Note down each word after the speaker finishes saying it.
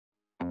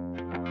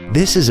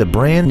This is a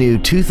brand new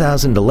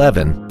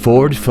 2011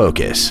 Ford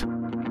Focus.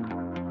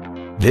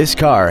 This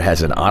car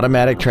has an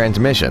automatic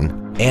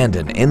transmission and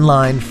an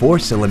inline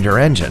 4-cylinder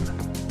engine.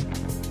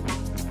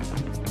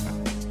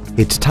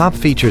 Its top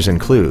features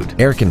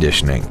include air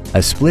conditioning,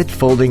 a split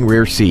folding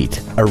rear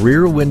seat, a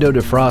rear window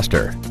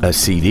defroster, a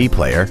CD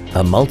player,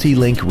 a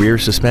multi-link rear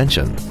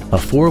suspension, a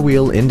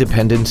 4-wheel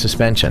independent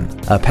suspension,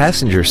 a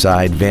passenger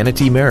side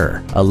vanity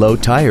mirror, a low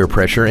tire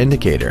pressure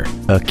indicator,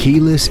 a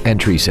keyless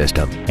entry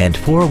system, and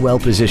 4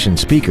 well-positioned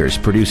speakers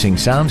producing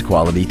sound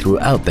quality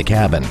throughout the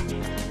cabin.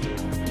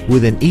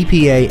 With an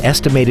EPA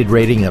estimated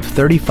rating of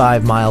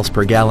 35 miles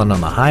per gallon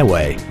on the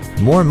highway,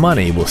 more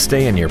money will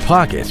stay in your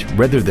pocket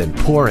rather than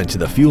pour into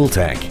the fuel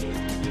tank.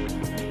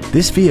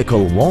 This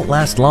vehicle won't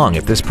last long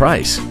at this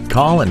price.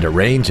 Call and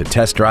arrange a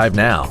test drive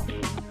now.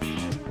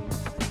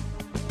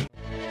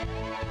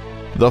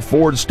 The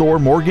Ford Store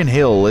Morgan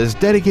Hill is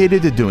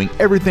dedicated to doing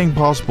everything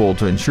possible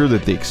to ensure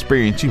that the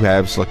experience you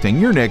have selecting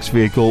your next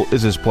vehicle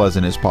is as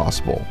pleasant as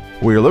possible.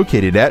 We are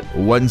located at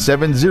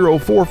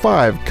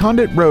 17045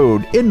 Condit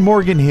Road in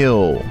Morgan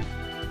Hill.